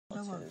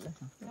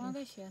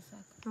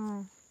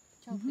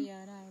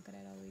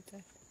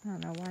I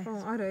don't know why.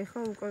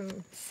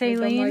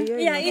 Saline?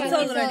 Yeah, it's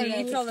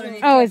already.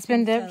 Oh, it's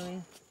been dipped?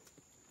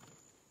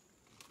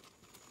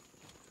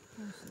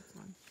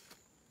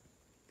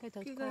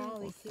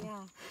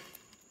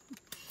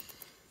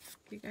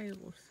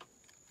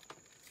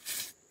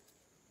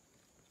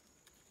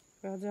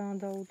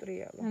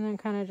 And then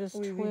kind of just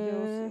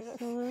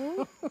twist a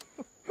little.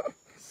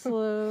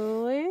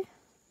 Slowly.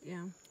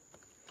 Yeah.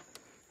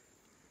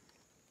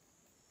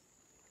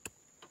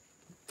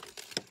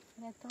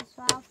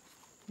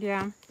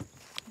 Yeah.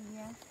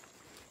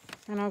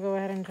 And I'll go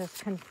ahead and just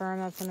confirm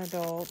that's an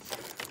adult.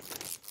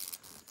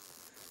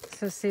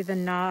 So see the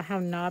how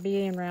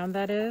knobby and round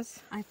that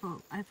is? I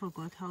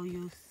forgot how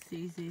you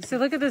see this. So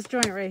look at this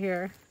joint right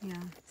here.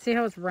 Yeah. See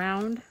how it's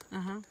round?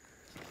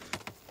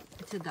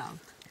 It's adult.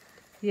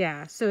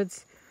 Yeah, so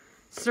it's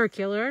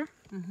circular.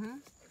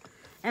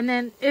 And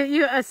then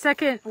a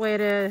second way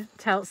to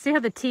tell, see how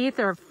the teeth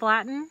are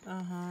flattened?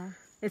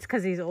 It's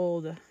because he's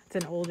old. It's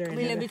an older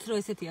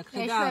individual.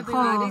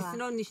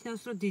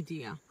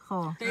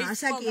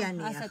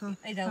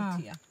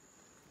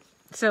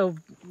 So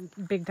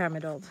big time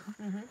adult.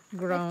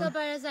 Grown.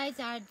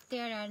 Ectoparasites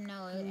there are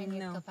no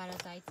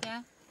ectoparasites,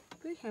 yeah?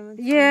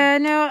 Yeah,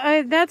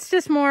 no, that's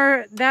just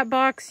more, that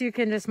box you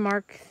can just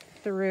mark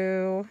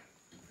through.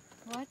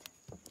 What?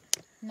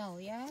 No,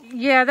 yeah?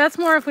 Yeah, that's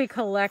more if we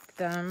collect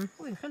them.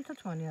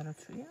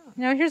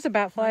 No, here's a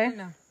bat fly.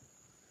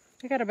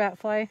 We got a bat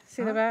fly.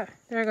 See the bat?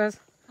 There it goes.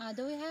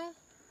 Do we have?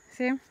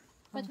 See him?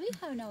 But we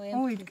have no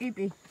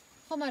empty.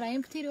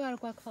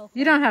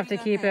 You don't have to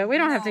keep it. We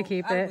don't have to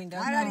keep it.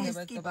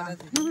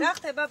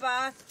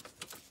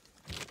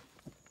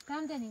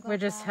 We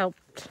just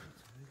helped.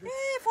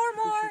 Hey, 4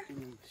 more.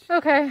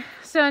 Okay,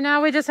 so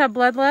now we just have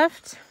blood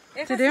left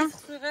to do.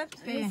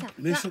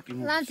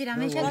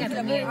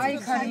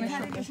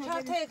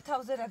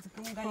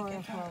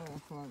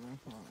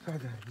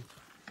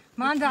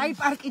 მანდა აი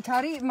პარკით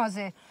არის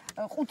იმაზე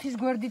ყუთის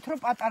გვერდით რომ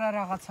პატარა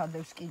რაღაცა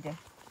დევს კიდე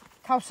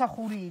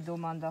თავსახური იდო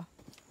მანდა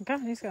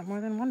God, he's got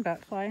more than one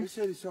bat fly.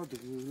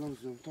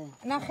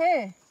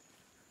 ნახე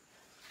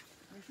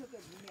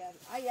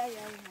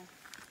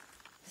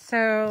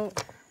So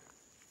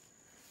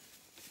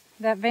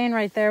that vein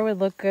right there would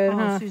look good,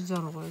 huh?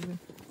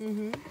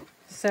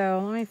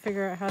 So let me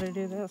figure out how to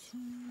do this.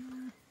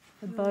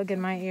 The bug in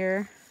my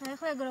ear.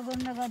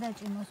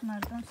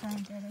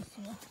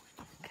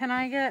 Can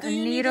I get a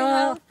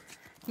needle?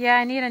 Yeah,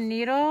 I need a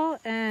needle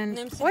and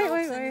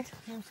wait.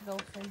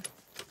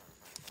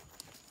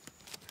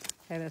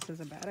 Okay, this is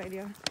a bad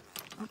idea.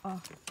 I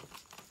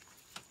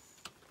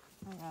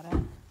got it.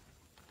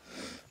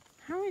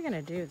 How are we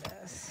gonna do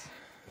this?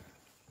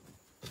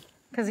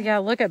 Because you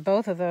gotta look at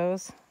both of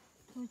those.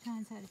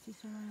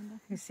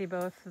 You see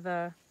both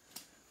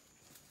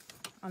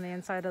on the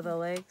inside of the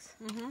legs,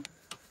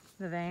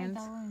 the veins.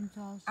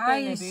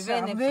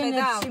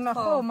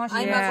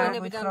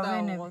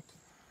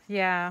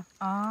 Yeah.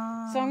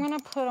 So I'm gonna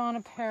put on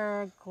a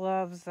pair of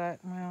gloves that,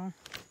 well.